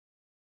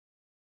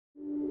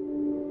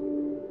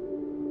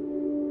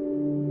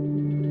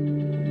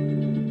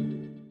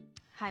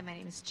Hi, my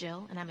name is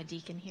Jill, and I'm a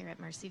deacon here at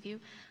Mercy View.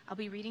 I'll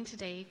be reading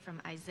today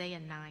from Isaiah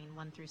 9,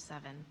 1 through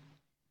 7.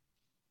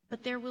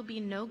 But there will be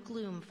no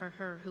gloom for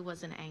her who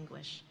was in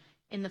anguish.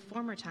 In the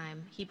former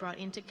time he brought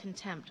into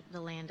contempt the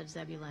land of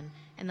Zebulun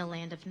and the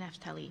land of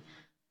Naphtali.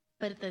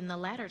 But in the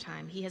latter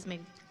time he has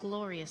made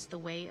glorious the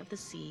way of the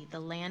sea,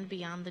 the land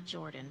beyond the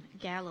Jordan,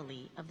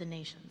 Galilee of the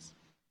nations.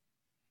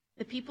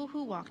 The people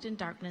who walked in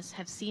darkness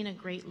have seen a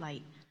great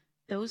light.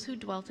 Those who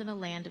dwelt in a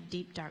land of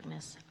deep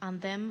darkness, on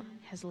them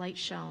has light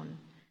shone.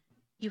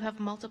 You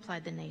have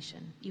multiplied the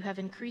nation. You have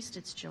increased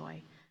its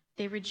joy.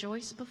 They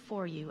rejoice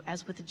before you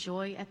as with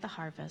joy at the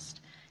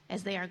harvest,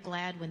 as they are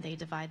glad when they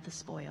divide the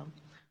spoil.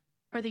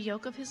 For the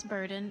yoke of his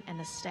burden and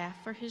the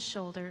staff for his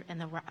shoulder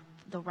and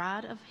the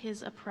rod of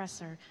his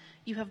oppressor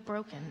you have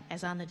broken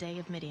as on the day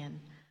of Midian.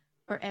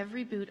 For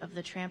every boot of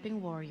the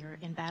tramping warrior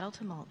in battle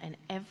tumult and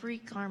every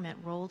garment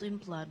rolled in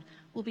blood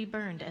will be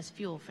burned as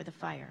fuel for the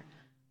fire.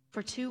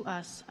 For to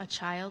us a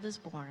child is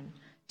born,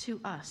 to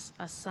us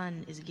a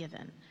son is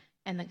given,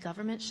 and the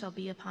government shall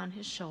be upon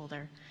his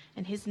shoulder,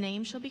 and his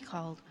name shall be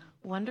called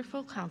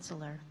Wonderful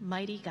Counselor,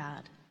 Mighty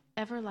God,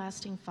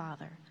 Everlasting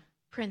Father,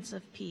 Prince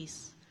of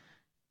Peace.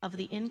 Of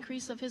the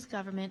increase of his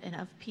government and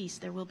of peace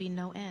there will be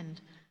no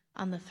end,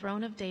 on the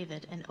throne of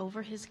David and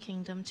over his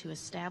kingdom, to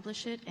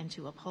establish it and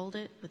to uphold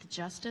it with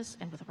justice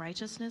and with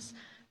righteousness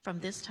from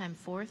this time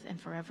forth and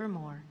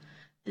forevermore.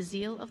 The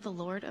zeal of the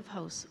Lord of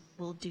hosts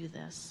will do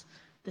this.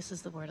 This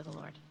is the word of the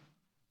Lord.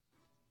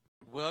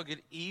 Well,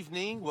 good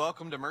evening.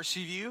 Welcome to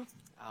Mercy View.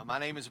 My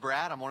name is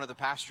Brad. I'm one of the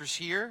pastors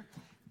here.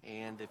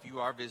 And if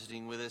you are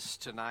visiting with us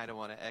tonight, I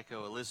want to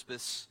echo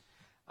Elizabeth's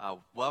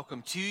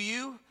welcome to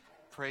you.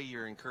 Pray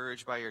you're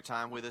encouraged by your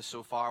time with us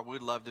so far.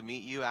 We'd love to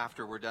meet you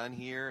after we're done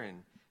here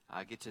and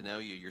get to know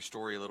you, your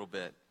story a little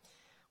bit.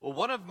 Well,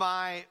 one of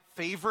my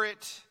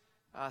favorite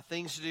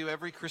things to do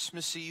every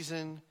Christmas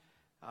season,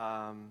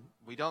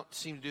 we don't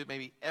seem to do it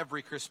maybe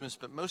every Christmas,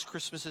 but most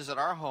Christmases at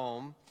our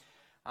home,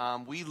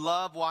 we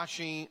love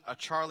watching a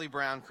Charlie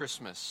Brown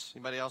Christmas.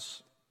 Anybody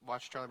else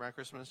watch Charlie Brown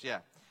Christmas? Yeah.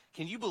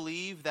 Can you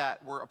believe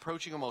that we're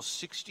approaching almost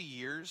 60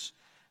 years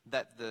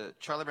that the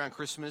Charlie Brown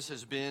Christmas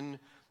has been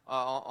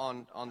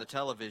on the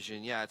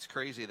television? Yeah, it's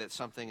crazy that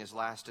something has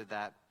lasted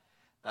that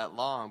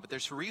long. But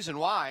there's a reason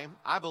why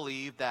I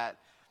believe that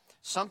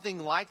something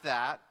like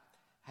that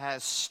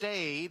has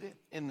stayed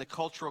in the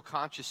cultural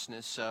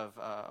consciousness of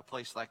a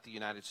place like the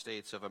United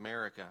States of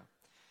America.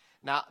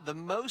 Now, the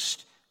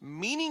most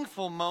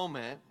meaningful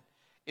moment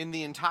in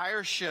the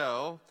entire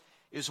show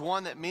is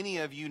one that many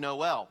of you know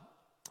well.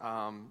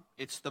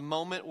 It's the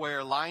moment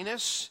where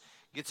Linus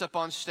gets up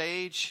on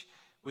stage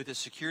with a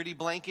security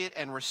blanket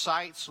and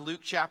recites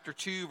Luke chapter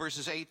 2,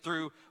 verses 8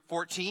 through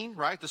 14,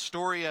 right? The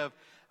story of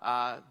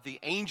the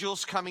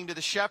angels coming to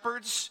the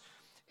shepherds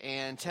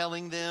and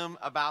telling them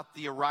about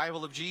the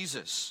arrival of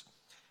Jesus.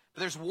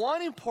 But there's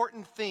one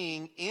important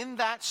thing in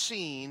that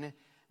scene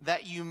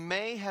that you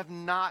may have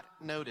not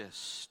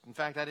noticed. In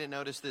fact, I didn't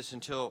notice this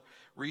until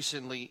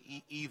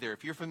recently either.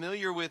 If you're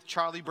familiar with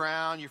Charlie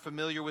Brown, you're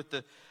familiar with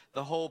the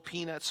whole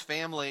Peanuts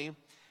family,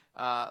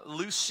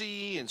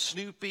 Lucy and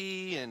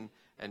Snoopy and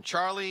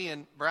Charlie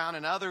and Brown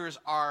and others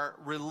are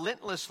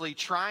relentlessly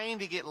trying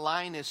to get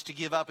Linus to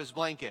give up his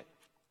blanket,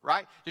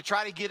 right? To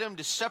try to get him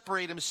to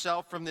separate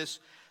himself from this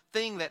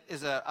thing that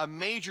is a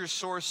major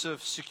source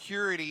of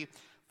security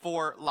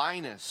for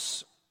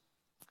Linus.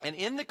 And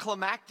in the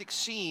climactic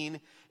scene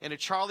in A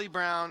Charlie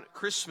Brown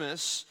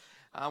Christmas,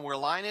 where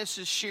Linus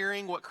is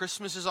sharing what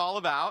Christmas is all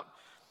about,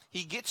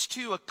 he gets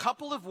to a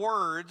couple of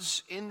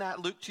words in that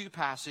Luke 2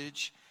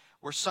 passage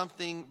where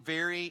something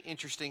very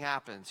interesting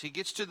happens. He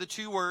gets to the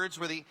two words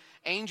where the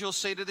angels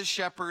say to the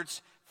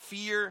shepherds,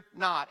 "Fear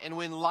not." And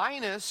when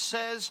Linus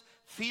says,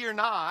 "Fear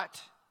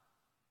not,"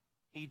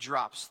 he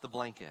drops the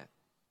blanket.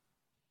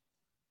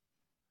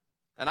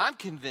 And I'm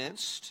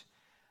convinced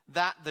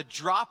that the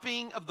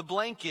dropping of the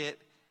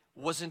blanket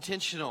was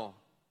intentional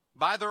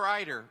by the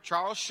writer,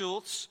 Charles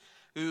Schulz,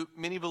 who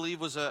many believe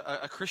was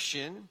a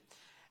Christian.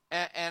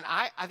 And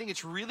I think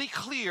it's really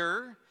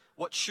clear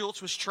what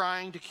Schulz was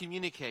trying to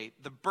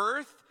communicate. The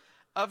birth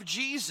of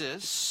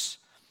Jesus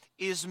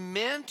is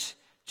meant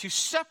to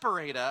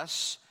separate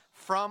us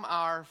from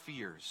our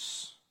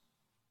fears.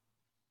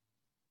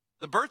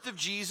 The birth of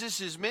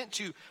Jesus is meant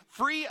to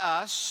free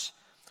us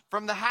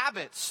from the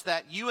habits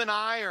that you and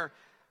I are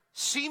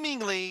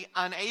seemingly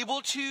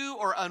unable to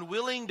or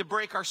unwilling to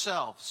break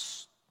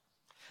ourselves.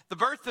 The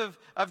birth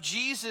of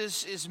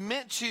Jesus is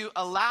meant to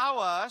allow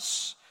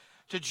us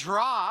to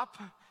drop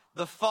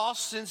the false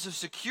sense of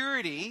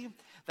security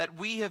that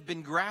we have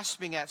been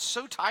grasping at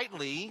so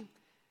tightly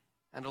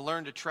and to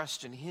learn to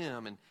trust in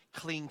Him and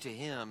cling to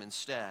Him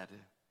instead.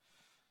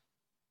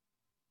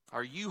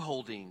 Are you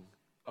holding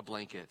a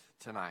blanket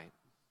tonight?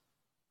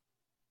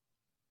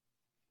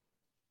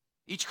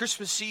 Each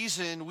Christmas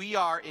season, we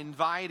are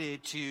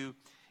invited to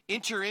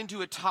enter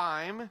into a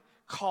time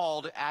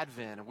called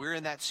Advent. We're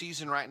in that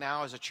season right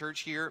now as a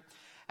church here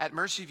at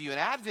Mercy View. And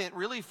Advent,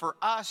 really for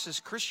us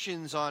as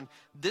Christians on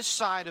this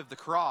side of the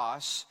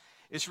cross,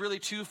 is really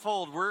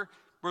twofold. We're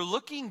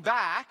looking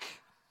back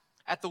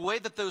at the way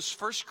that those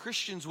first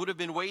Christians would have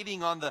been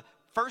waiting on the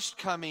first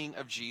coming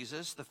of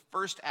Jesus, the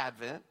first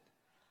advent.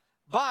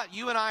 But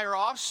you and I are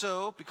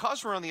also,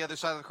 because we're on the other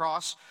side of the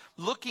cross,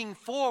 looking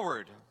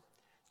forward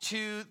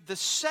to the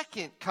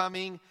second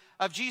coming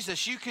of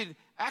Jesus. You could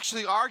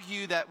actually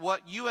argue that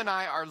what you and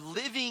I are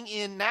living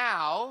in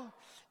now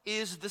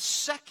is the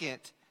second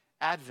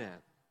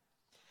advent.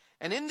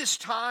 And in this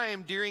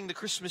time during the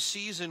Christmas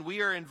season,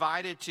 we are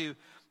invited to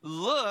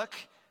look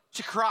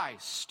to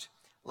Christ.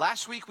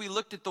 Last week we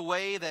looked at the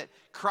way that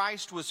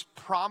Christ was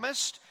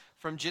promised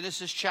from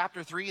Genesis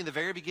chapter 3 in the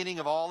very beginning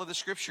of all of the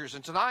scriptures.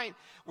 And tonight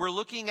we're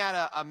looking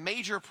at a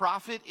major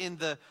prophet in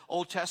the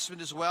Old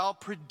Testament as well,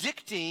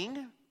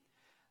 predicting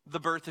the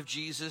birth of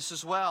Jesus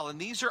as well. And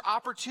these are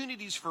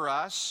opportunities for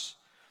us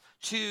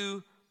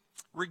to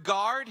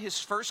regard his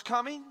first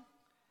coming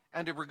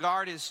and to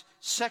regard his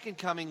second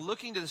coming,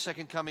 looking to the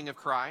second coming of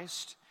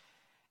Christ,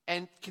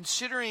 and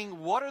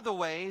considering what are the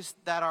ways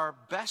that are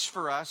best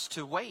for us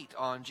to wait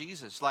on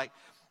Jesus. Like,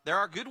 there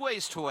are good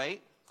ways to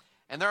wait,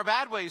 and there are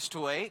bad ways to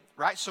wait,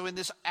 right? So in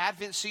this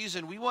Advent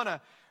season, we want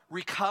to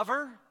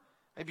recover,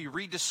 maybe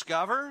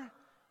rediscover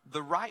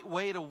the right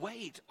way to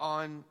wait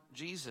on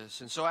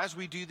Jesus. And so as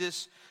we do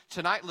this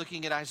tonight,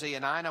 looking at Isaiah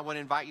 9, I want to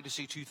invite you to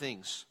see two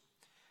things.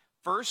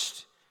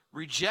 First,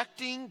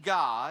 rejecting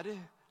God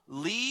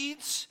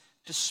leads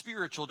to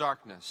spiritual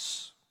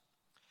darkness.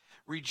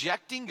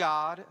 Rejecting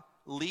God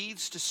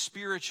leads to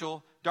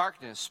spiritual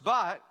darkness,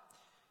 but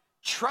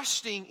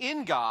trusting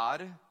in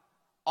God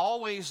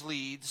always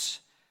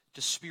leads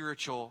to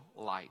spiritual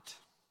light.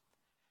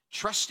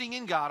 Trusting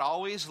in God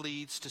always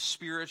leads to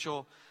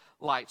spiritual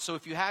light. So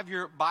if you have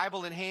your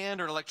Bible in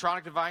hand or an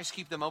electronic device,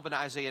 keep them open to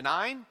Isaiah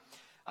 9,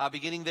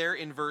 beginning there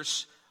in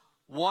verse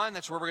 1.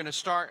 That's where we're going to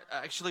start.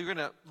 Actually, we're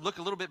going to look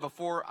a little bit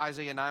before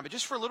Isaiah 9, but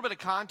just for a little bit of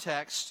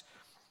context,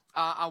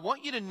 I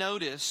want you to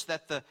notice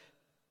that the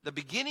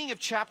beginning of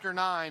chapter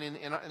 9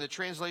 in the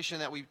translation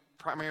that we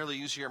primarily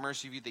use here at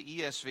Mercy View, the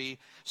ESV,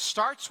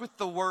 starts with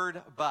the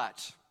word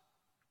but.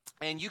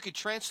 And you could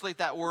translate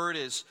that word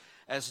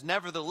as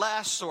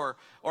nevertheless or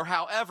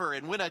however.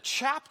 And when a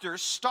chapter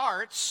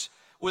starts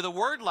with a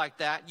word like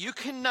that, you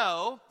can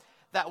know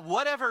that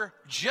whatever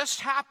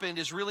just happened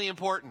is really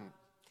important.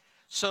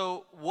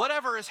 So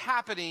whatever is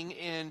happening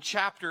in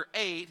chapter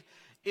 8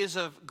 is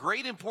of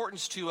great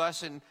importance to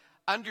us in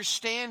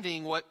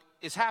understanding what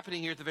is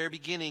happening here at the very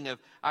beginning of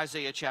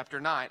Isaiah chapter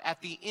 9.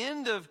 At the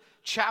end of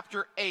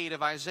chapter 8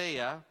 of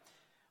Isaiah,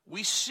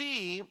 we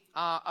see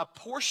a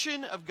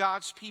portion of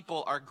God's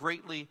people are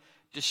greatly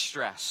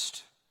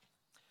distressed.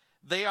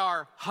 They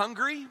are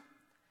hungry.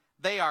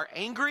 They are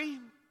angry.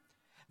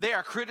 They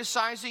are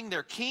criticizing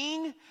their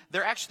king.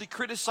 They're actually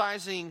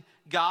criticizing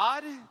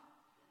God.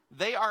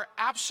 They are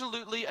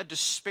absolutely a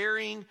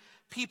despairing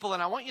people.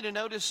 And I want you to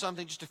notice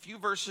something, just a few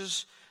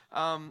verses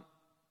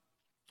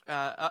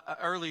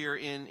earlier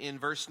in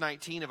verse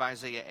 19 of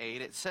Isaiah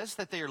 8. It says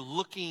that they are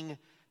looking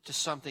to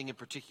something in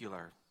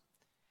particular.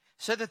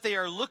 It said that they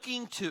are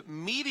looking to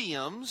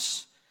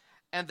mediums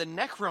and the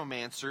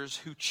necromancers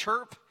who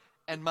chirp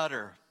and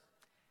mutter.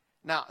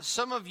 Now,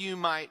 some of you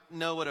might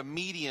know what a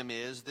medium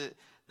is. The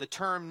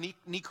term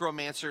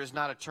necromancer is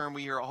not a term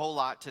we hear a whole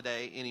lot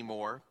today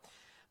anymore.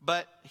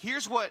 But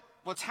here's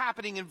what's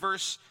happening in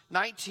verse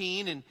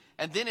 19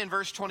 and then in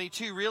verse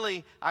 22.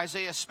 Really,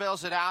 Isaiah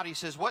spells it out. He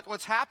says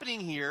what's happening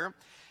here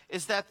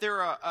is that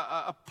there are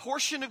a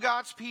portion of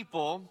God's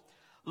people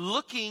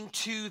looking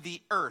to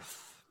the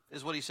earth,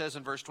 is what he says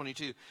in verse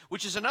 22,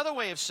 which is another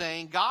way of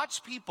saying God's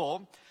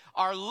people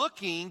are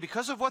looking,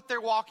 because of what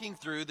they're walking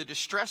through, the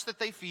distress that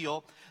they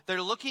feel,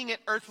 they're looking at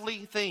earthly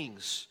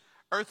things,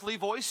 earthly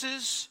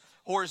voices,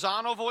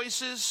 horizontal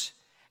voices,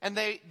 and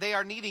they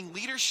are needing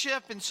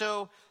leadership. And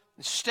so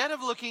instead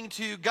of looking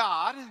to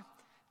God,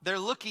 they're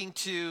looking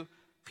to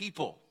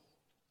people.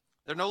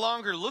 They're no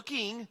longer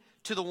looking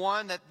to the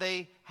one that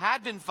they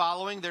had been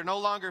following. They're no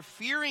longer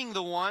fearing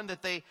the one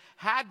that they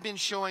had been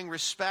showing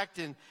respect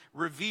and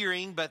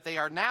revering, but they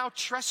are now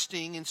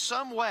trusting in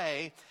some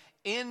way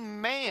in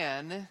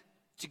man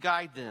to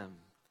guide them.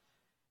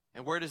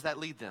 And where does that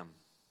lead them?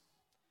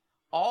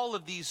 All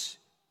of these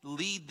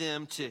lead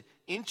them to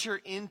enter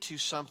into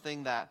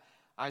something that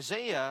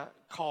Isaiah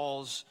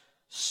calls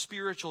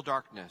spiritual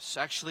darkness.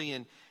 Actually,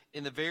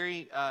 in the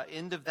very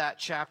end of that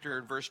chapter,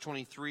 in verse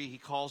 23, he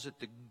calls it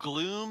the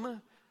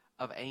gloom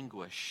of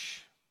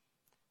anguish.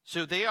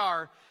 So they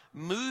are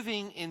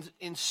moving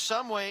in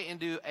some way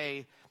into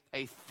a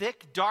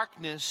thick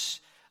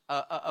darkness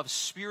of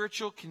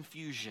spiritual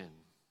confusion.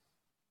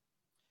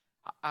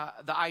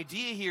 The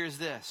idea here is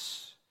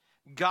this: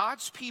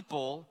 God's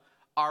people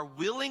are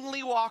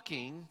willingly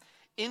walking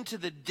into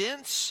the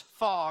dense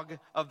fog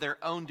of their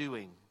own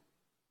doing.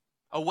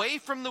 Away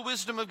from the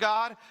wisdom of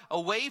God,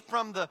 away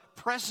from the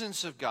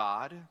presence of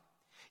God,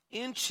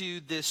 into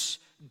this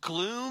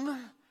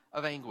gloom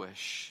of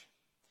anguish.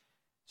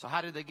 So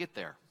how did they get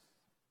there?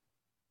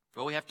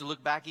 Well, we have to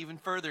look back even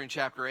further in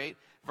chapter 8,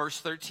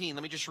 verse 13.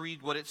 Let me just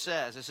read what it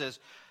says. It says,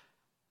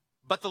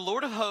 "But the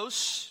Lord of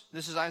hosts,"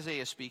 this is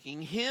Isaiah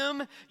speaking,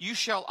 "him you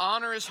shall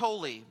honor as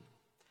holy.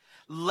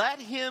 let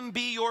him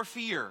be your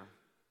fear,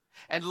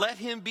 and let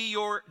him be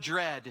your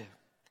dread.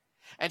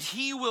 And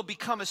he will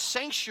become a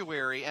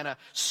sanctuary and a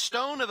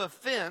stone of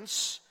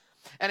offense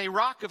and a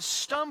rock of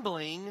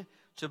stumbling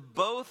to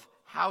both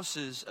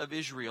houses of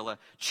Israel, a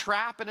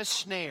trap and a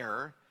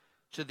snare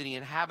to the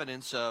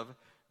inhabitants of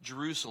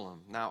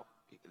Jerusalem. Now,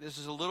 this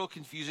is a little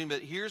confusing,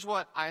 but here's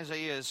what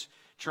Isaiah is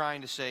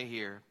trying to say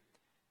here.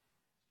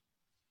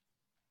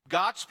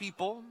 God's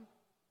people,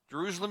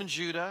 Jerusalem and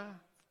Judah,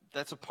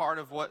 that's a part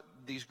of what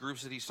these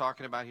groups that he's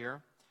talking about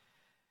here.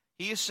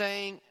 He is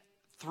saying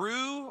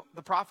through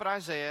the prophet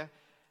Isaiah,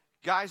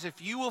 guys,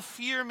 if you will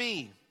fear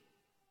me,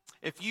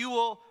 if you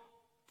will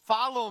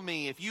follow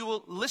me, if you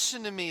will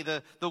listen to me,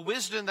 the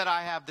wisdom that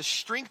I have, the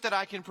strength that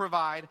I can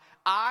provide,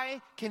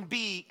 I can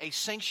be a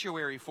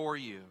sanctuary for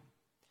you.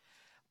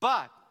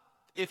 But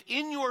if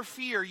in your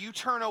fear you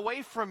turn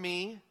away from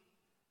me,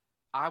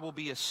 I will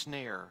be a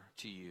snare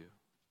to you.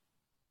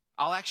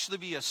 I'll actually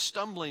be a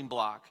stumbling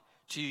block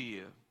to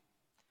you.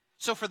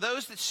 So for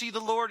those that see the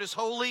Lord as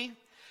holy,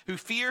 who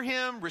fear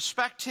him,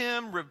 respect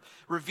him,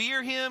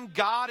 revere him,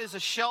 God is a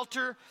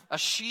shelter, a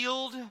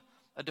shield,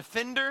 a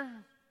defender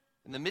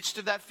in the midst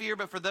of that fear.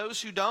 But for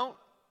those who don't,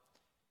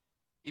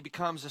 he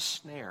becomes a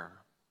snare.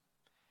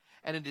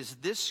 And it is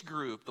this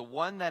group, the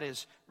one that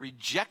is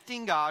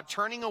rejecting God,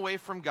 turning away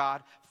from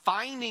God,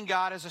 finding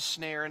God as a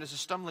snare and as a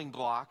stumbling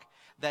block,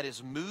 that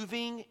is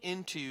moving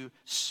into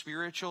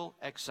spiritual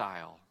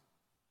exile.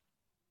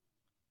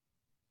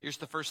 Here's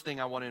the first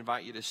thing I want to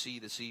invite you to see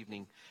this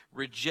evening.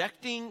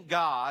 Rejecting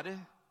God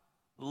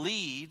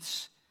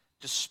leads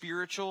to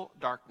spiritual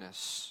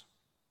darkness.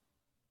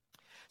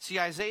 See,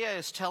 Isaiah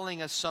is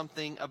telling us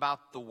something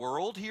about the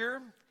world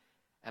here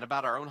and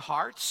about our own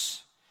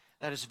hearts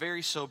that is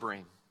very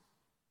sobering.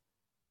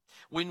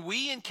 When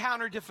we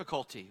encounter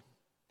difficulty,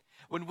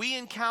 when we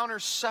encounter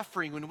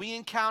suffering, when we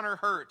encounter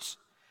hurt,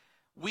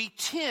 we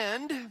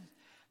tend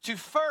to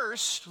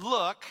first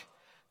look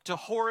to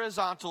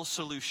horizontal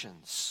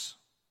solutions.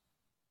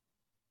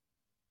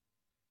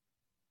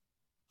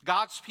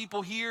 God's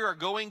people here are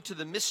going to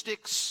the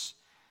mystics,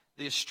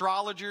 the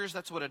astrologers.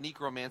 That's what a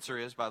necromancer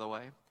is, by the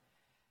way.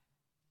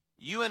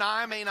 You and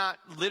I may not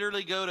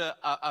literally go to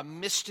a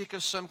mystic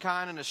of some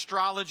kind, an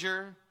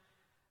astrologer,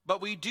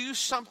 but we do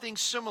something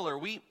similar.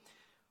 We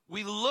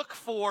look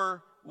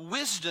for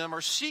wisdom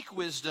or seek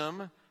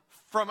wisdom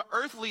from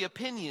earthly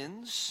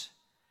opinions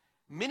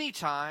many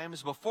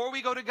times before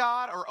we go to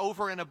God or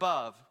over and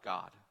above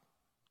God.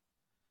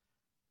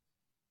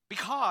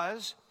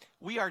 Because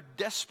we are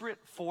desperate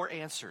for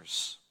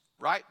answers,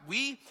 right?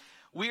 We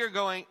are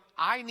going,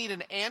 I need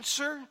an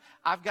answer.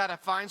 I've got to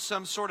find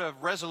some sort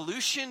of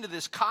resolution to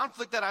this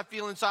conflict that I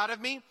feel inside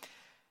of me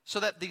so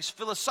that these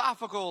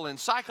philosophical and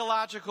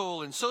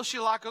psychological and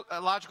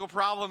sociological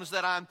problems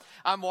that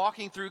I'm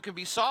walking through can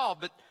be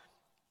solved. But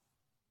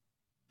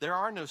there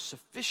are no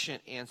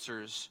sufficient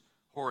answers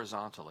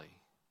horizontally.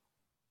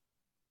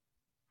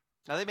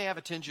 Now, they may have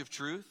a tinge of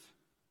truth,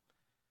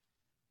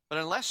 but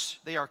unless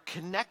they are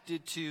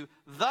connected to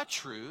the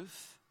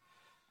truth,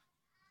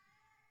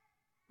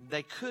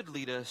 they could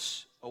lead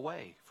us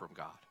away from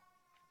God.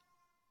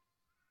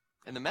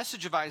 And the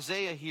message of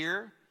Isaiah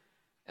here,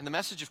 and the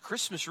message of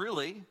Christmas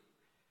really,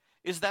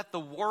 is that the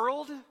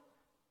world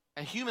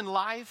and human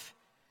life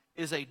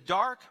is a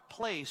dark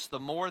place the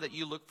more that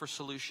you look for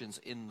solutions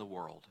in the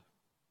world.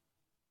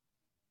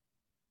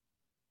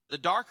 The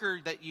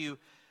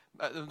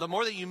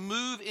more that you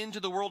move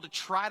into the world to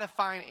try to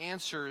find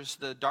answers,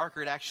 the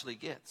darker it actually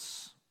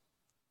gets.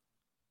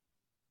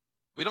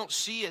 We don't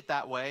see it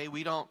that way.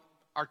 We don't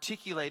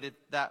articulate it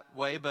that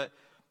way, but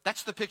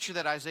that's the picture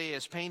that Isaiah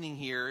is painting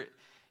here.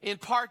 In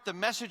part, the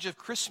message of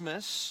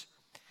Christmas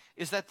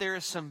is that there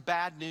is some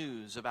bad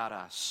news about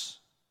us.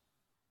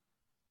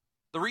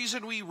 The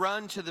reason we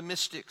run to the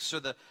mystics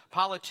or the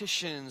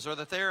politicians or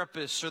the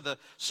therapists or the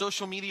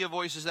social media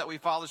voices that we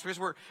follow is because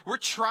we're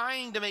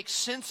trying to make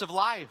sense of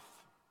life.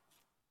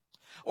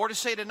 Or to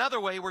say it another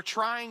way, we're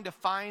trying to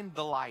find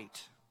the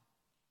light.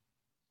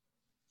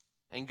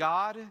 And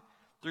God,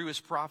 through his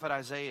prophet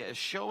Isaiah, is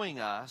showing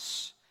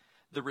us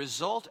the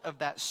result of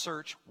that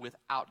search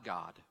without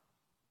God.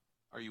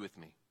 Are you with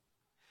me?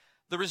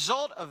 The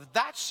result of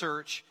that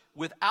search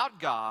without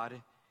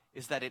God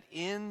is that it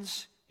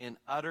ends in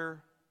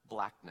utter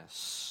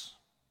blackness.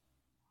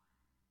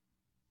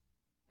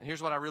 And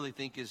here's what I really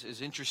think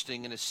is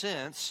interesting. In a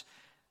sense,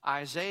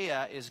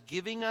 Isaiah is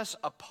giving us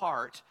a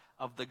part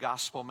of the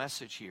gospel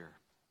message here.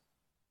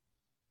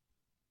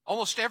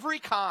 Almost every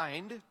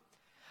kind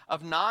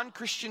of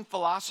non-Christian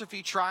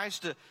philosophy tries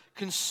to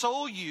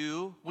console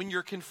you when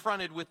you're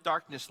confronted with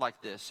darkness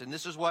like this. And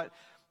this is what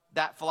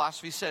that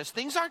philosophy says.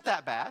 Things aren't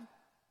that bad.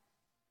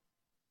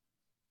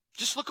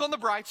 Just look on the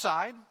bright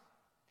side.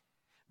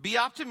 Be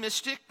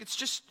optimistic. It's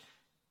just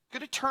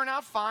going to turn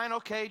out fine.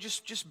 Okay,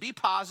 just be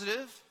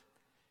positive.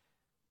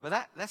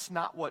 But that's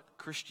not what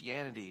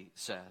Christianity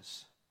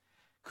says.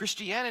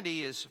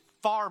 Christianity is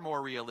far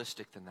more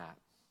realistic than that.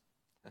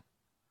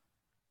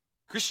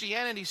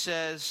 Christianity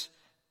says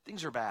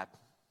things are bad.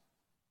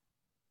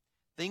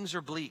 Things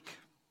are bleak.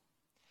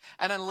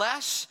 And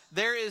unless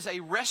there is a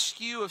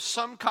rescue of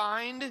some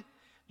kind,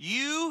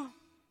 you,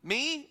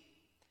 me,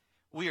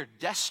 we are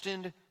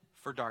destined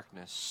for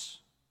darkness.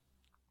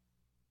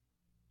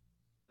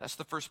 That's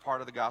the first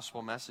part of the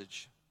gospel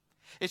message.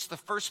 It's the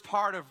first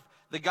part of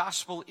the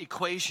gospel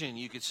equation,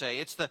 you could say.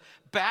 It's the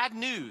bad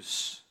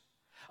news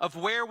of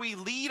where we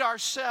lead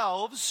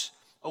ourselves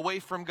away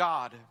from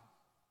God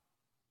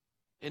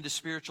into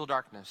spiritual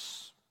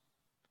darkness,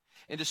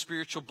 into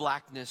spiritual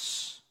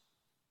blackness.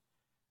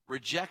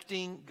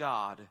 Rejecting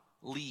God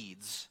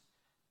leads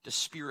to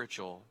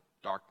spiritual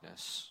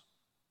darkness.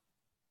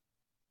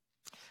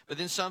 But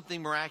then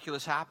something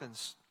miraculous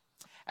happens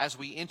as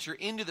we enter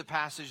into the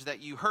passage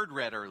that you heard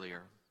read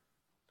earlier.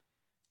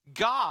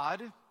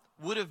 God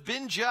would have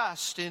been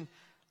just in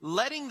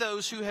letting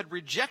those who had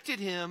rejected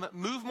him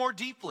move more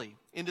deeply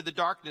into the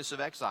darkness of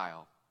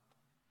exile.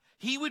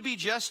 He would be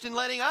just in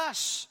letting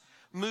us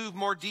move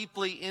more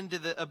deeply into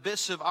the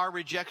abyss of our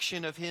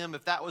rejection of him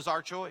if that was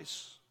our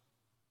choice.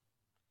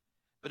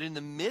 But in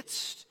the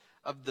midst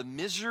of the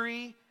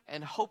misery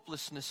and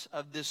hopelessness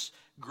of this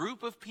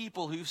group of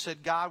people who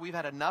said, God, we've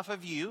had enough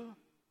of you,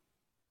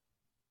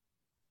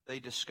 they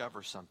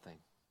discover something.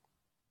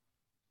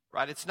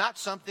 Right? It's not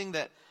something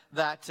that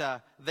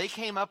they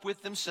came up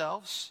with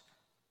themselves.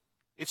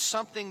 It's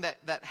something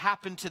that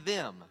happened to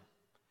them.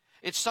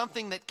 It's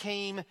something that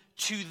came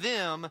to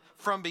them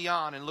from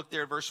beyond. And look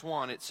there at verse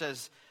 1. It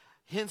says,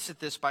 hints at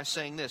this by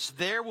saying this: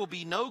 there will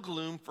be no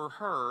gloom for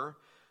her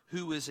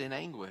who is in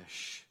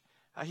anguish.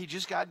 He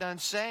just got done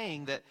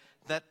saying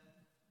that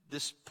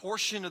this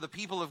portion of the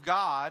people of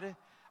God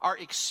are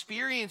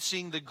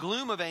experiencing the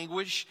gloom of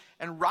anguish.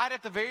 And right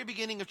at the very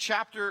beginning of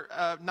chapter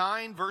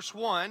 9, verse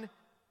 1,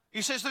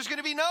 he says there's going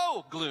to be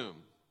no gloom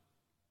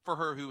for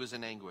her who is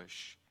in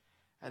anguish.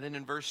 And then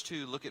in verse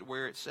 2, look at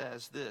where it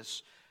says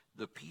this: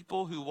 the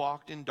people who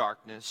walked in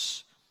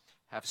darkness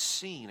have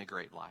seen a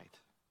great light.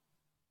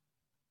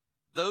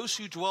 Those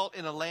who dwelt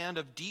in a land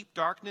of deep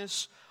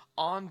darkness,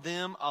 on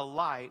them a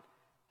light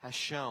has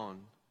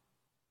shone.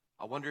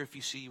 I wonder if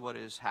you see what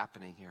is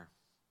happening here.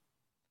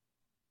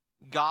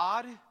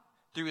 God,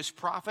 through his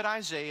prophet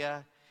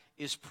Isaiah,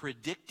 is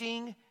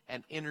predicting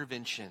an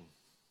intervention.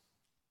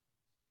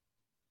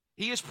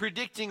 He is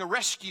predicting a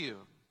rescue.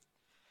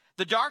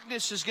 The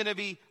darkness is going to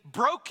be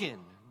broken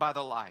by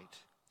the light.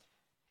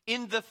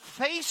 In the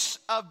face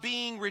of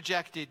being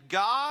rejected,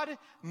 God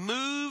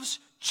moves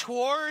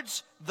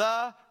towards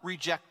the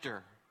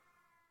rejecter.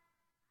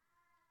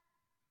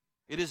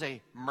 It is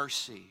a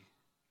mercy.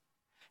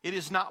 It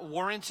is not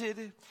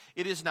warranted.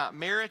 It is not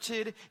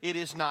merited. It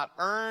is not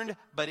earned,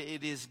 but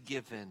it is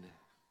given.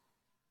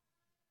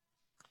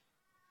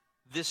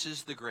 This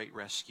is the great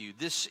rescue.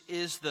 This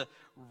is the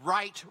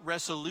right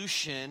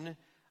resolution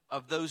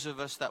of those of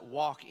us that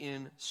walk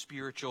in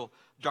spiritual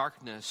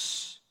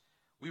darkness.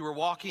 We were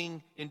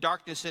walking in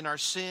darkness in our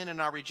sin and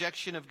our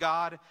rejection of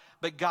God,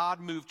 but God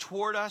moved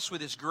toward us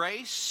with his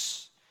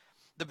grace.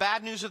 The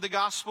bad news of the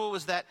gospel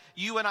was that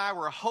you and I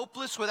were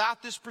hopeless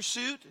without this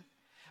pursuit.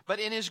 But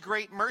in his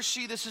great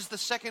mercy, this is the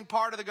second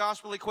part of the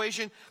gospel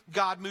equation,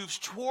 God moves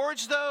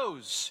towards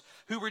those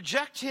who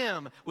reject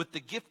him with the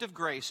gift of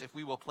grace if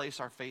we will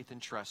place our faith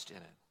and trust in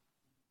it.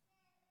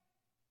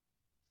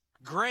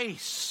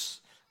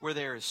 Grace where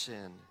there is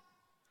sin.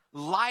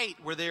 Light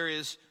where there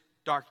is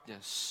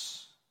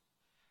darkness.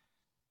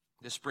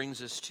 This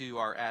brings us to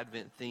our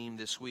Advent theme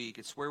this week.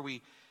 It's where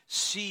we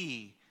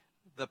see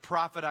the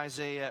prophet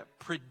Isaiah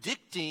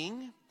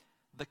predicting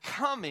the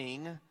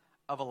coming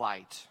of a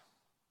light.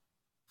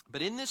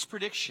 But in this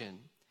prediction,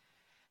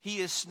 he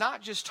is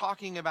not just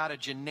talking about a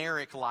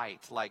generic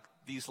light like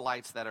these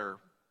lights that are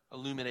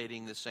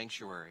illuminating the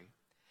sanctuary.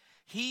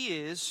 He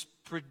is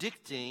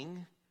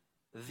predicting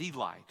the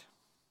light.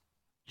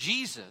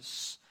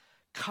 Jesus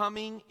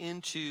coming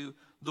into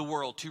the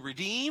world to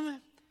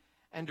redeem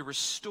and to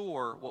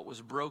restore what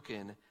was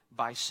broken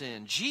by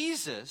sin.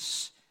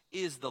 Jesus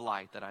is the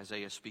light that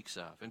Isaiah speaks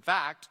of. In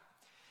fact,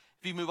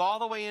 if you move all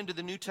the way into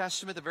the New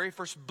Testament, the very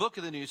first book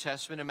of the New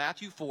Testament in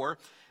Matthew 4,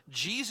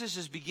 Jesus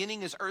is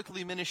beginning his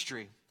earthly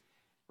ministry,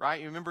 right?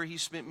 You remember he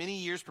spent many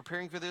years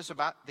preparing for this.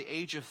 About the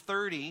age of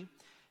 30,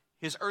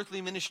 his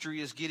earthly ministry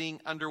is getting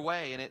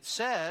underway. And it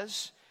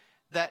says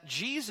that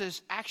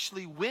Jesus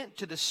actually went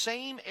to the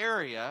same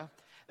area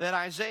that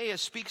Isaiah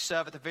speaks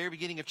of at the very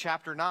beginning of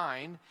chapter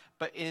 9.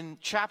 But in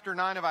chapter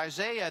 9 of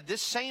Isaiah,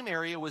 this same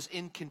area was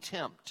in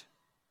contempt,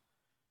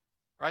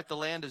 right? The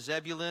land of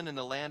Zebulun and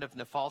the land of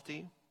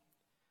Naphtali.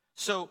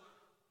 So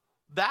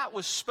that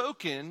was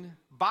spoken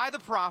by the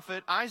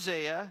prophet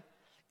Isaiah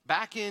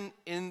back in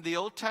the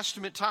Old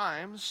Testament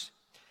times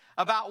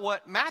about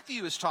what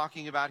Matthew is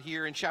talking about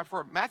here in chapter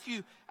 4.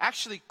 Matthew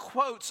actually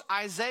quotes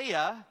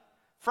Isaiah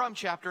from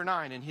chapter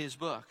 9 in his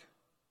book.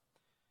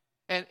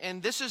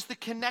 And this is the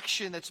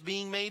connection that's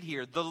being made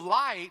here. The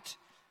light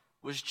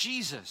was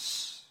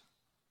Jesus.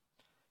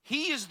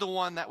 He is the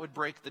one that would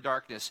break the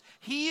darkness.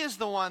 He is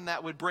the one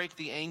that would break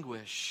the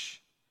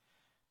anguish.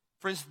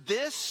 Friends,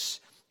 this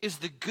is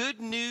the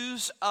good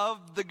news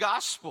of the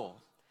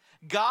gospel.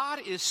 God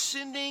is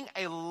sending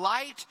a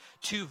light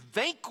to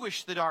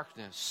vanquish the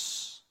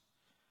darkness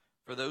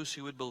for those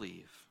who would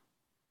believe.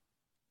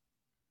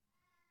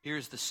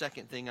 Here's the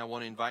second thing I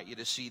want to invite you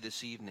to see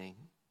this evening.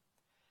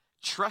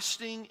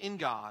 Trusting in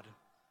God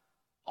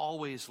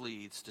always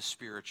leads to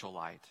spiritual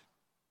light.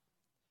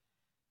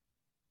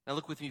 Now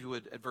look with me, if you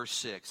would, at verse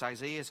 6.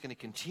 Isaiah is going to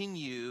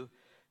continue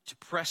to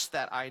press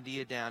that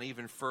idea down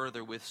even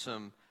further with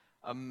some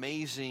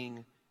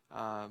amazing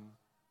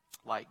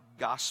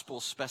gospel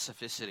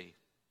specificity.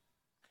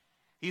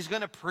 He's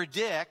going to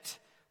predict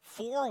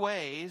 4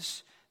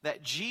 ways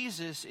that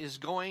Jesus is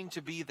going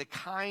to be the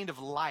kind of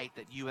light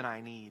that you and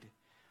I need.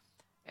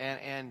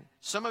 And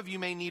some of you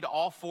may need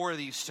all 4 of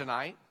these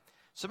tonight.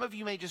 Some of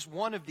you may just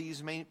one of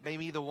these may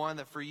be the one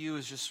that for you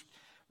is just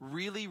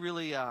really,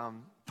 really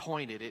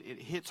pointed. It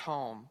hits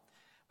home.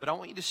 But I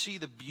want you to see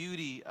the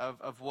beauty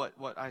of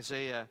what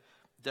Isaiah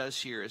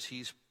does here as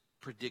he's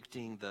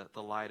predicting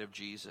the light of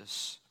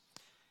Jesus.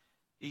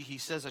 He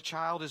says, a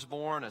child is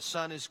born, a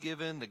son is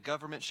given, the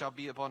government shall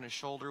be upon his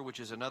shoulder,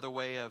 which is another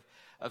way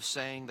of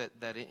saying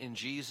that in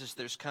Jesus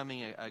there's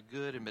coming a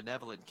good and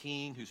benevolent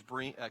king whose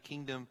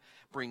kingdom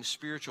brings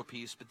spiritual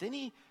peace. But then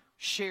he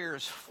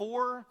shares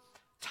 4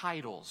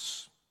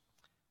 titles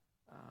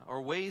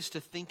or ways to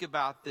think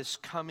about this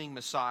coming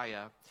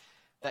Messiah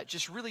that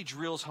just really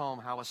drills home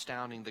how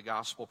astounding the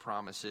gospel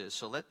promise is.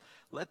 So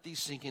let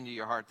these sink into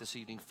your heart this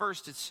evening.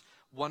 First, it's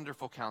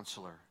Wonderful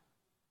Counselor.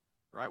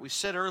 Right? We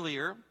said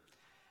earlier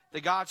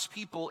that God's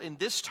people in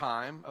this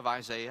time of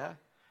Isaiah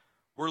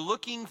were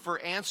looking for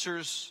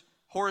answers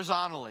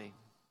horizontally.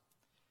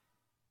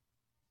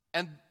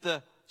 And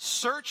the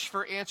search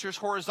for answers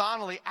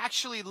horizontally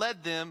actually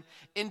led them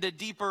into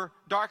deeper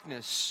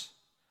darkness.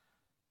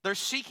 They're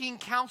seeking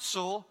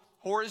counsel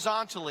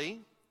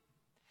horizontally,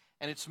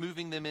 and it's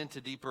moving them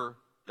into deeper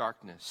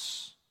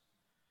darkness.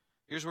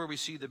 Here's where we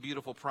see the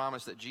beautiful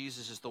promise that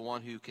Jesus is the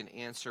one who can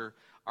answer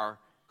our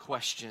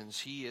questions.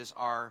 He is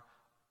our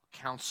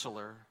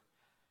counselor.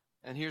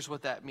 And here's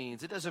what that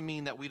means. It doesn't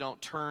mean that we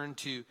don't turn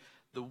to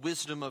the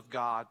wisdom of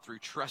God through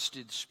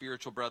trusted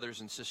spiritual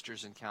brothers and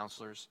sisters and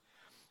counselors.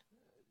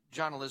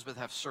 John and Elizabeth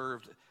have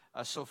served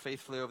us so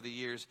faithfully over the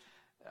years.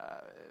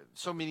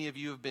 So many of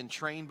you have been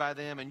trained by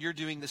them, and you're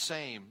doing the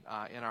same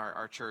in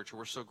our church.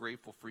 We're so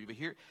grateful for you. But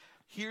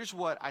here's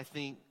what I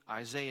think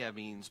Isaiah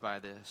means by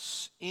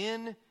this.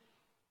 In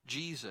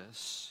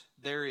Jesus,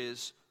 there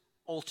is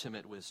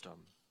ultimate wisdom.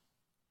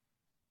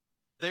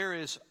 There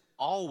is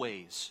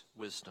always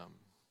wisdom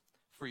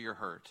for your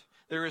hurt.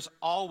 There is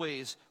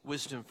always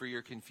wisdom for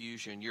your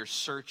confusion, your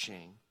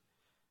searching.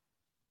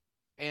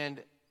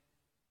 And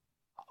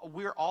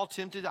we're all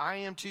tempted, I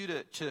am too,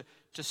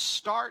 to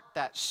start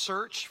that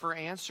search for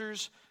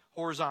answers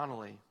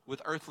horizontally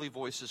with earthly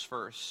voices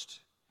first.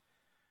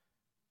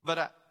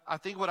 But I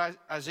think what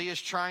Isaiah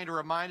is trying to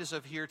remind us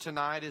of here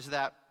tonight is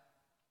that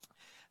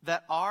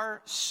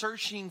our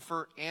searching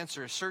for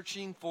answers,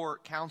 searching for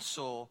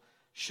counsel,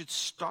 should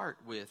start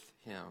with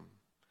him.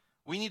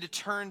 We need to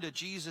turn to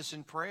Jesus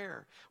in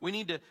prayer. We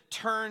need to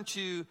turn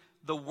to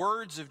the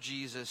words of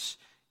Jesus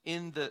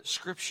in the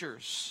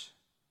scriptures.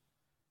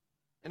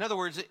 In other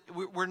words,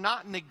 we're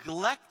not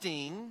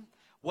neglecting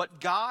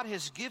what God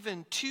has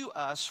given to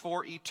us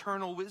for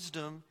eternal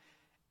wisdom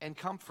and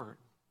comfort.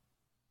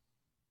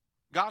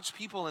 God's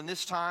people in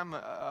this time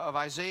of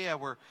Isaiah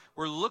were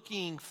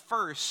looking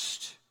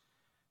first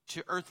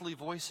to earthly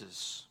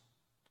voices.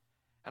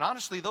 And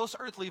honestly, those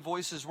earthly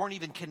voices weren't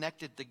even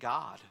connected to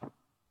God,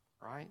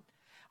 right?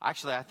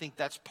 Actually, I think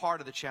that's part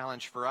of the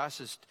challenge for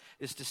us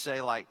is to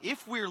say, like,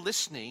 if we're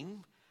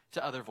listening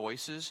to other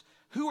voices,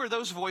 who are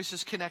those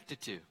voices connected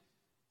to?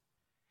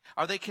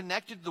 Are they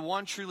connected to the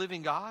one true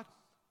living God?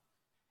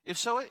 If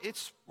so,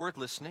 it's worth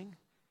listening.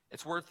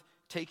 It's worth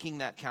taking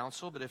that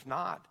counsel. But if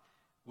not,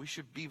 we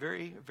should be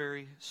very,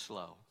 very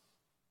slow.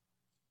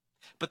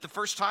 But the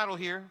first title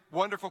here,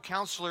 Wonderful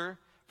Counselor,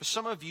 for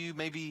some of you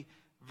may be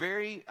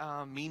very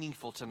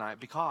meaningful tonight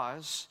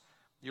because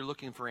you're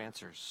looking for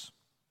answers.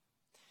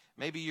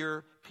 Maybe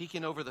you're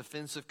peeking over the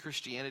fence of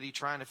Christianity,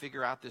 trying to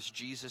figure out this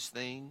Jesus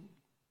thing.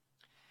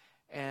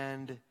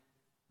 And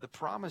the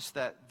promise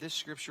that this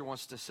scripture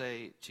wants to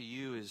say to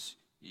you is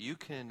you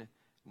can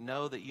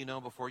know that you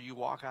know before you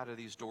walk out of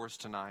these doors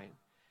tonight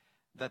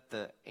that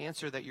the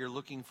answer that you're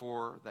looking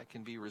for that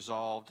can be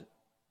resolved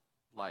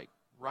like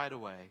right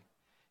away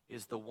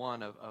is the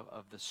one of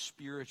the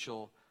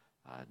spiritual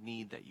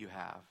need that you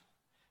have.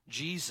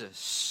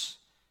 Jesus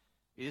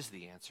is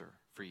the answer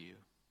for you.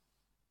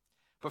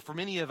 But for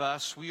many of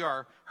us, we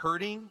are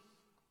hurting.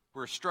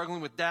 We're struggling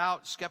with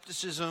doubt,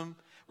 skepticism.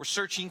 We're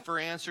searching for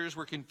answers.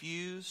 We're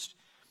confused.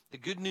 The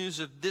good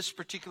news of this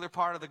particular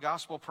part of the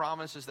gospel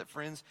promise is that,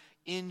 friends,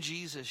 in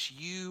Jesus,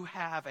 you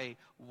have a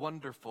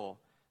wonderful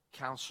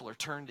counselor.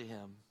 Turn to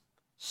him.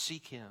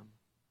 Seek him.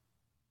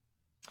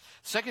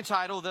 Second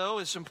title, though,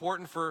 is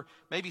important for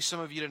maybe some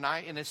of you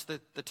tonight, and it's the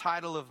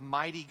title of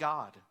Mighty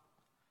God.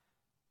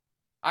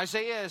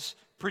 Isaiah is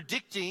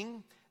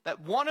predicting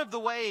that one of the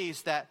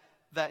ways that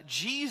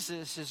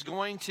Jesus is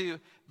going to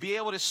be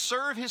able to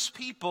serve his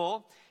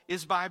people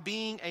is by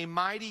being a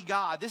mighty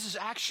God. This is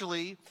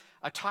actually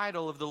a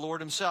title of the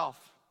Lord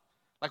himself.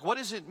 Like, what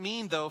does it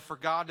mean, though, for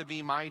God to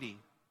be mighty?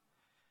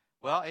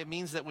 Well, it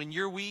means that when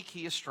you're weak,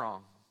 he is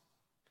strong.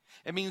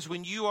 It means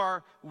when you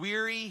are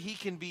weary, he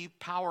can be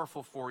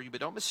powerful for you.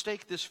 But don't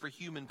mistake this for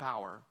human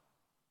power.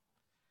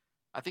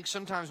 I think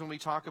sometimes when we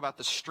talk about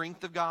the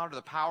strength of God or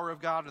the power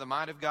of God or the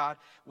might of God,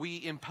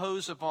 we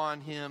impose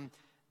upon him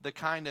the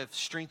kind of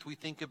strength we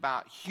think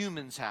about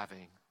humans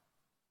having.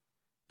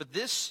 But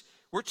this,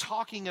 we're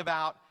talking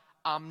about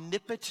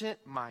omnipotent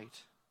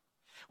might.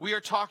 We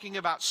are talking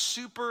about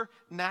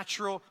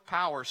supernatural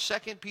power.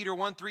 2 Peter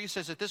 1:3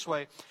 says it this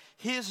way: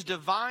 his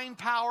divine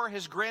power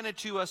has granted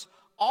to us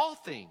all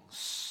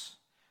things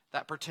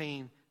that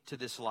pertain to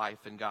this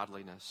life and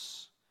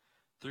godliness,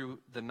 through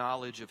the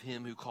knowledge of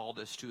him who called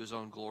us to his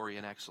own glory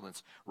and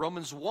excellence.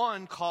 Romans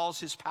 1 calls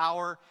his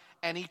power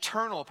an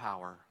eternal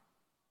power.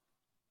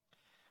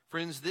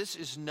 Friends, this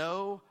is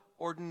no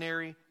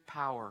ordinary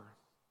power.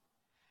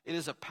 It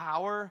is a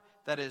power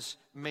that is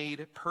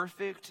made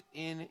perfect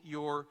in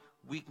your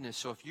weakness.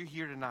 So if you're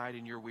here tonight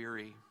and you're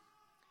weary,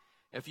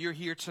 if you're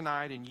here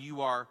tonight and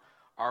you are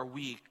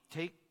weak,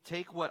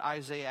 take what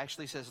Isaiah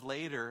actually says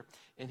later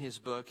in his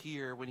book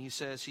here when he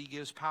says he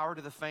gives power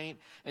to the faint,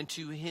 and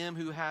to him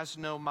who has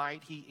no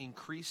might he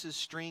increases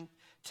strength.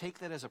 Take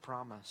that as a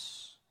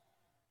promise.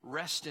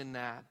 Rest in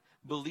that.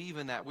 Believe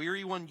in that.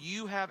 Weary one,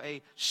 you have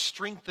a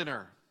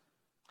strengthener,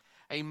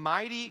 a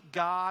mighty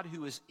God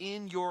who is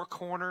in your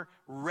corner.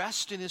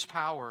 Rest in his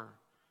power.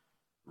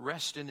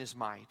 Rest in his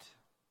might.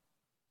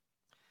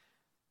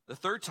 The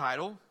third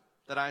title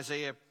that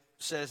Isaiah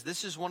says,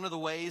 this is one of the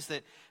ways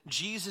that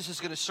Jesus is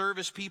going to serve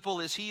his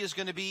people, is he is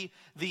going to be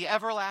the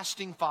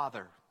everlasting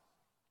Father.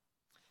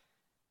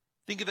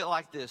 Think of it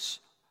like this.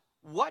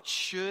 What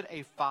should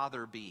a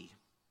father be?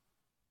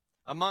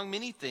 Among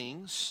many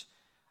things,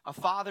 a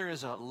father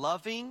is a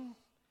loving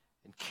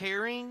and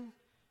caring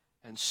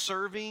and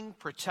serving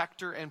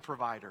protector and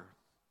provider.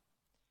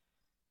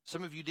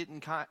 Some of you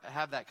didn't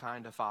have that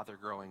kind of father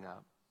growing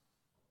up.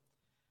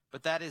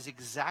 But that is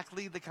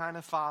exactly the kind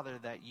of father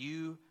that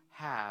you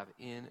have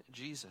in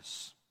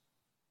Jesus.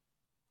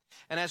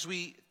 And as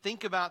we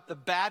think about the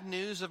bad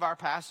news of our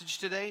passage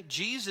today,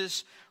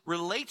 Jesus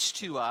relates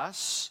to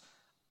us,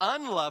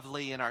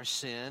 unlovely in our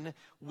sin,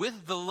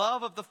 with the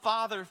love of the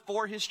Father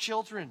for his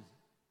children.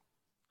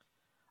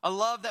 A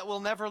love that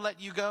will never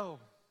let you go.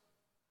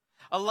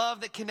 A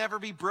love that can never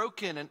be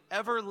broken, an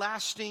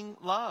everlasting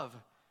love.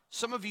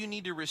 Some of you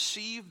need to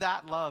receive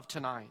that love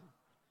tonight.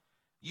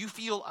 You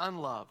feel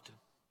unloved.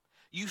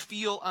 You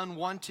feel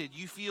unwanted.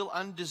 You feel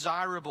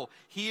undesirable.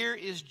 Here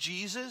is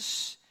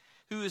Jesus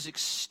who is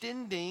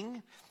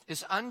extending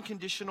his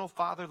unconditional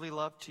fatherly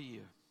love to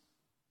you.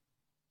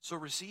 So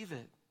receive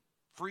it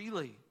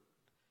freely.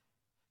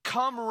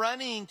 Come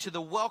running to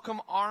the welcome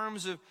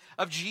arms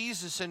of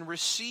Jesus and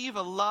receive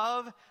a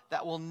love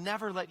that will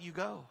never let you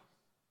go.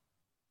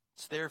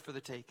 It's there for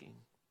the taking.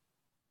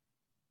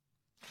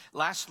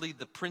 Lastly,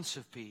 the Prince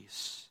of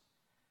Peace.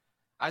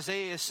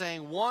 Isaiah is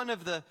saying one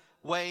of the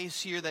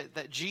ways here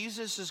that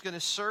Jesus is going to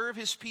serve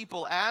his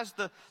people as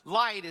the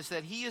light is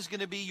that he is going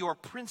to be your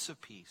Prince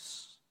of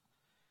Peace.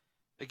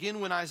 Again,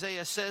 when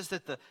Isaiah says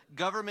that the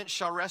government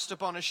shall rest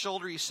upon his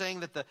shoulder, he's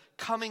saying that the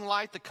coming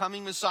light, the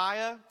coming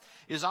Messiah,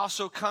 is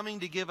also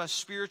coming to give us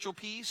spiritual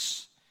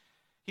peace.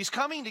 He's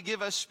coming to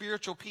give us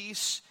spiritual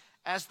peace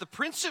as the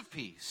Prince of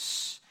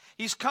Peace.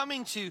 He's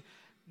coming to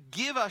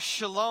give us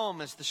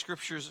shalom, as the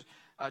scriptures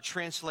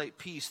translate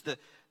peace,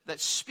 that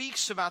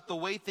speaks about the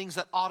way things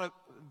that ought to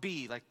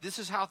be. Like, this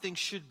is how things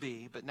should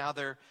be, but now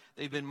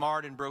they've been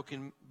marred and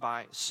broken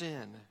by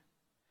sin.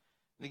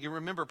 And you can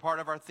remember part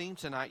of our theme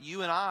tonight.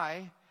 You and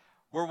I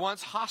were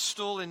once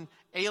hostile and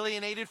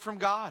alienated from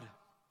God.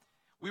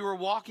 We were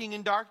walking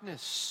in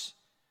darkness,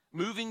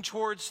 moving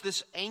towards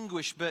this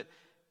anguish, but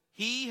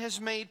he has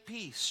made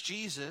peace,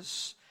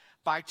 Jesus,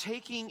 by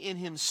taking in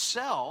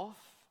himself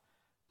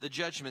the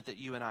judgment that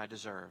you and I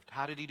deserved.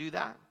 How did he do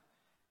that?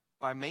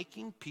 By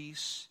making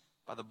peace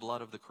by the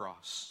blood of the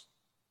cross.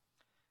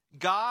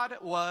 God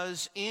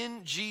was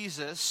in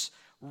Jesus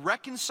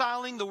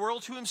reconciling the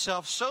world to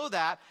himself so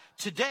that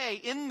today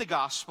in the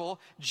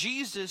gospel,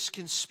 Jesus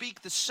can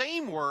speak the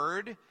same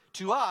word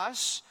to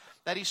us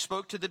that he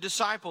spoke to the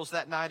disciples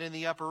that night in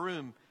the upper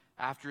room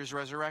after his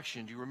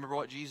resurrection. Do you remember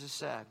what Jesus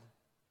said?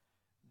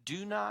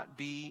 Do not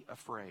be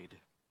afraid.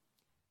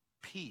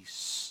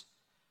 Peace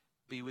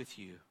be with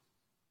you.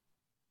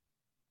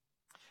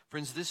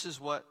 Friends, this is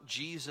what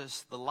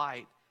Jesus, the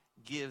light,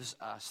 gives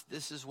us.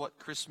 This is what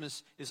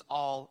Christmas is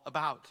all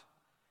about.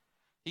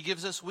 He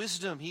gives us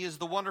wisdom. He is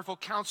the wonderful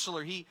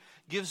counselor. He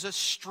gives us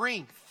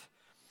strength.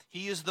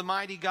 He is the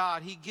mighty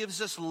God. He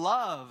gives us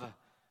love.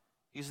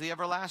 He's the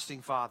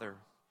everlasting Father.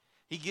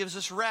 He gives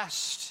us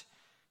rest.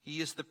 He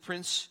is the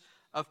Prince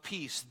of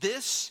Peace.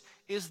 This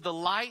is the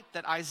light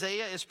that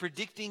Isaiah is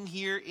predicting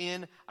here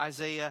in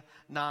Isaiah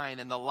 9.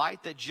 And the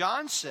light that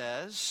John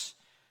says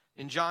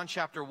in John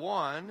chapter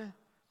 1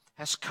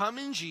 has come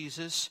in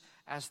Jesus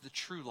as the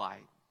true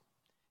light,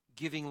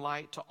 giving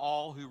light to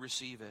all who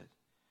receive it.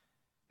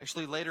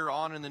 Actually, later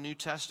on in the New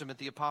Testament,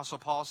 the Apostle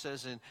Paul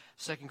says in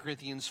 2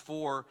 Corinthians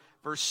 4,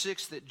 verse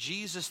 6, that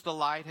Jesus the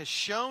light has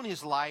shown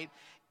his light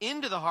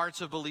into the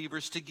hearts of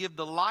believers to give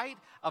the light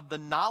of the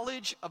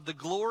knowledge of the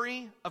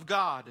glory of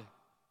God.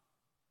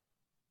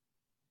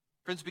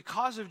 Friends,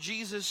 because of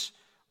Jesus,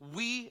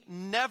 we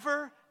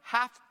never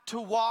have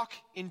to walk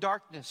in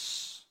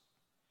darkness.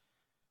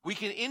 We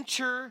can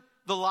enter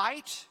the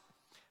light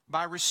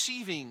by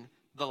receiving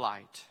the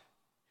light,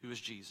 who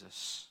is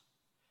Jesus.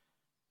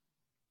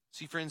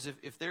 See, friends,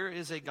 if there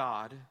is a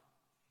God,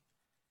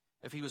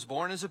 if he was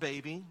born as a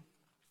baby, and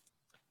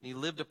he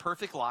lived a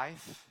perfect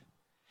life,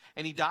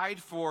 and he died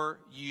for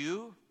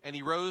you, and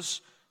he rose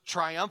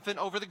triumphant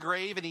over the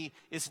grave, and he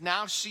is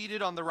now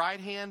seated on the right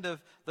hand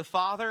of the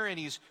Father, and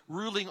he's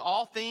ruling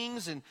all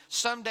things, and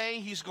someday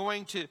he's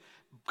going to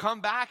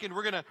come back, and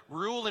we're going to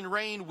rule and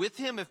reign with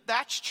him. If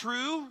that's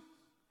true,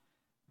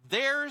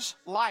 there's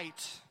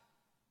light.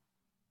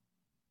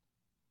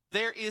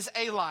 There is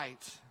a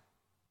light.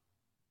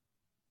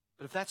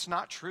 But if that's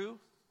not true,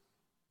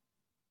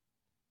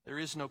 there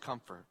is no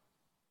comfort.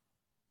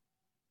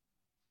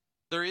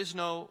 There is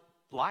no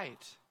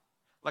light.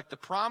 Like the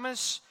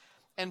promise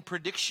and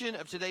prediction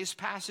of today's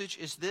passage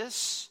is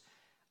this: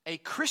 a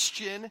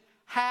Christian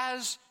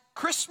has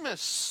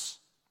Christmas.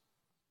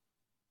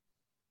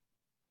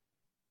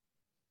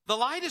 The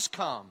light has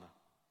come.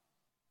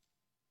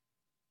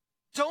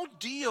 Don't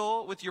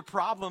deal with your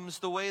problems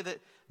the way that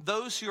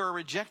those who are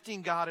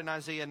rejecting God in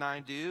Isaiah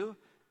 9 do.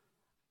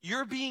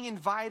 You're being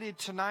invited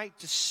tonight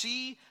to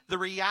see the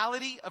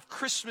reality of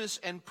Christmas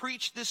and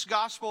preach this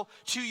gospel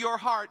to your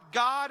heart.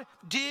 God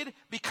did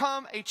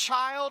become a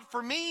child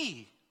for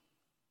me.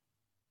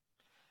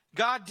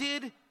 God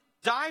did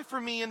die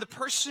for me in the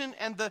person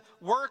and the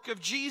work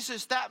of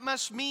Jesus. That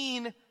must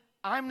mean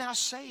I'm now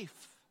safe.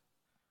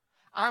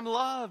 I'm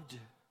loved.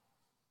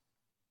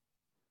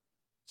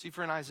 See,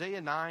 friend,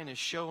 Isaiah 9 is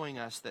showing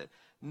us that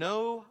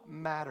no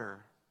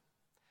matter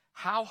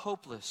how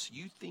hopeless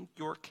you think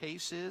your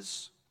case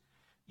is,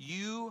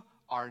 you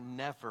are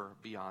never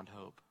beyond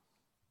hope.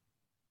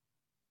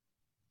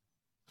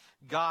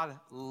 God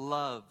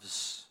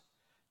loves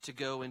to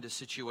go into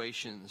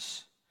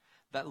situations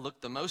that look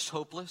the most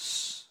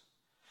hopeless,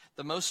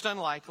 the most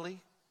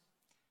unlikely,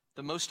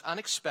 the most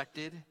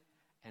unexpected,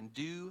 and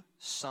do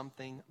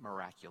something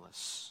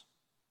miraculous.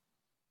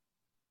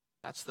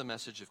 That's the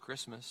message of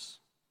Christmas.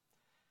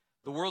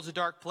 The world's a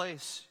dark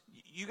place.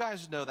 You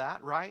guys know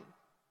that, right?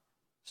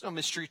 It's no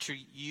mystery to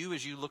you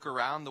as you look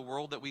around the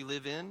world that we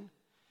live in.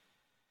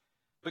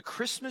 But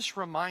Christmas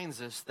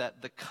reminds us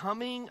that the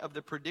coming of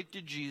the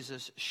predicted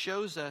Jesus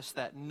shows us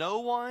that no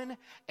one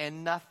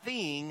and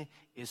nothing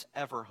is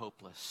ever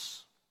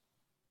hopeless.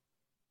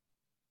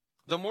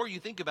 The more you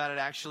think about it,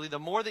 actually, the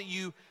more that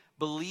you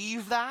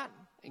believe that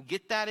and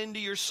get that into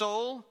your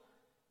soul,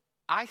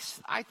 I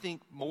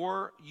think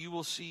more you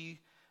will see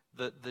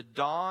the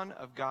dawn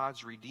of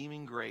God's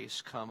redeeming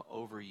grace come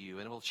over you,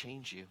 and it will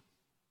change you.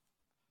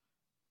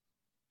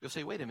 You'll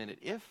say, wait a minute,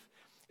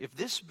 if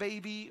this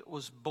baby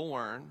was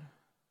born,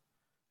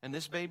 and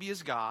this baby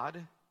is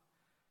God,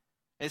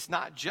 it's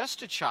not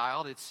just a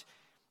child,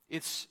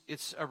 it's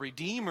a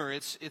redeemer,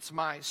 it's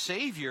my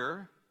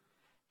Savior,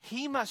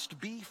 he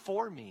must be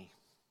for me.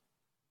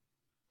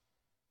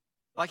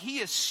 Like he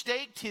has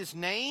staked his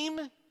name,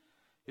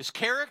 his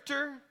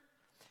character,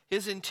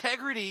 his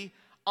integrity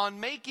on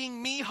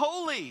making me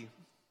holy.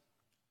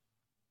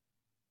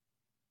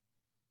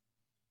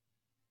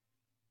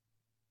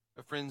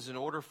 But friends, in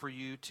order for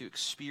you to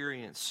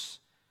experience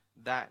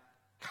that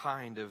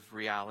kind of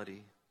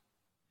reality,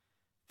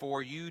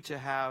 for you to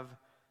have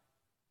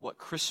what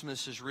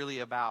Christmas is really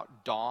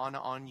about dawn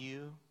on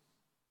you,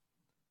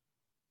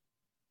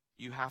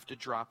 you have to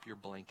drop your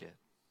blanket.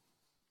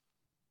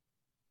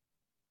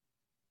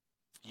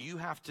 You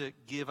have to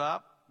give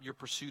up your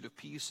pursuit of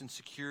peace and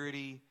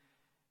security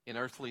in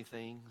earthly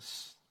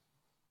things,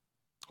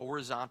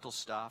 horizontal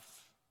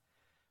stuff,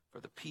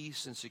 for the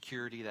peace and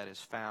security that is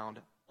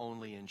found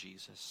only in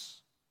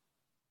Jesus.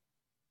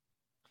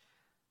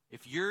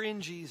 If you're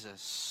in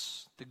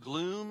Jesus, the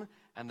gloom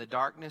and the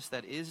darkness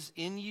that is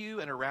in you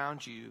and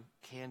around you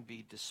can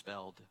be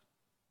dispelled.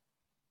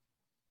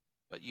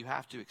 But you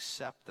have to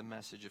accept the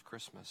message of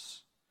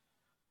Christmas.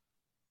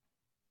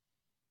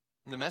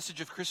 And the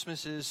message of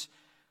Christmas is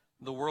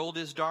the world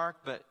is dark,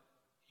 but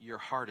your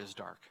heart is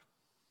dark.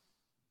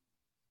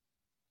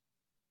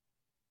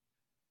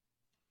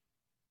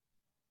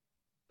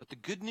 But the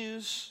good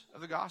news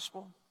of the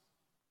gospel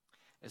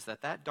is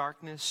that that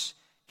darkness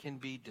can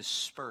be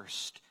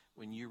dispersed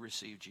when you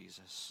receive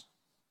Jesus.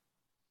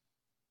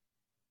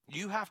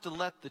 You have to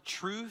let the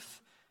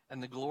truth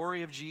and the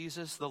glory of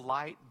Jesus, the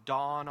light,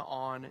 dawn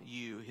on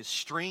you. His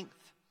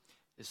strength,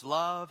 his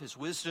love, his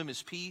wisdom,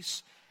 his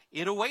peace,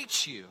 it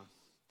awaits you,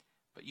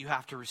 but you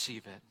have to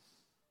receive it.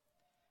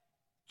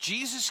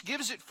 Jesus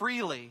gives it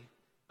freely,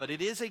 but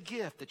it is a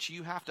gift that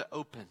you have to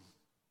open.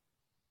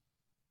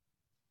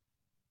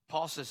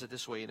 Paul says it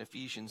this way in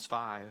Ephesians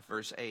 5,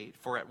 verse 8,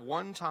 "For at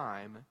one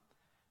time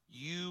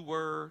you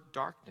were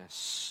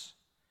darkness,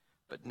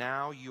 but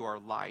now you are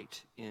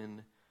light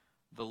in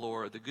the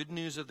Lord. The good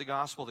news of the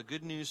gospel, the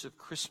good news of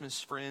Christmas,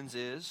 friends,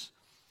 is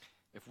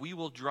if we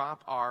will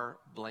drop our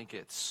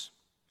blankets,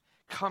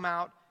 come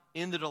out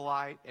in the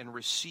delight and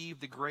receive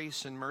the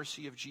grace and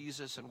mercy of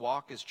Jesus and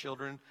walk as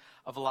children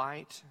of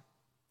light,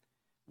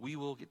 we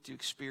will get to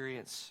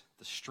experience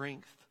the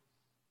strength,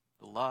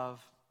 the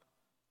love,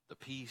 the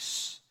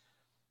peace,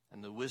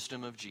 and the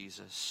wisdom of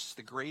Jesus,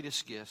 the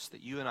greatest gifts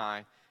that you and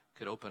I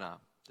could open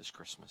up this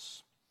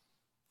Christmas.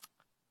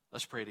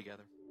 Let's pray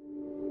together.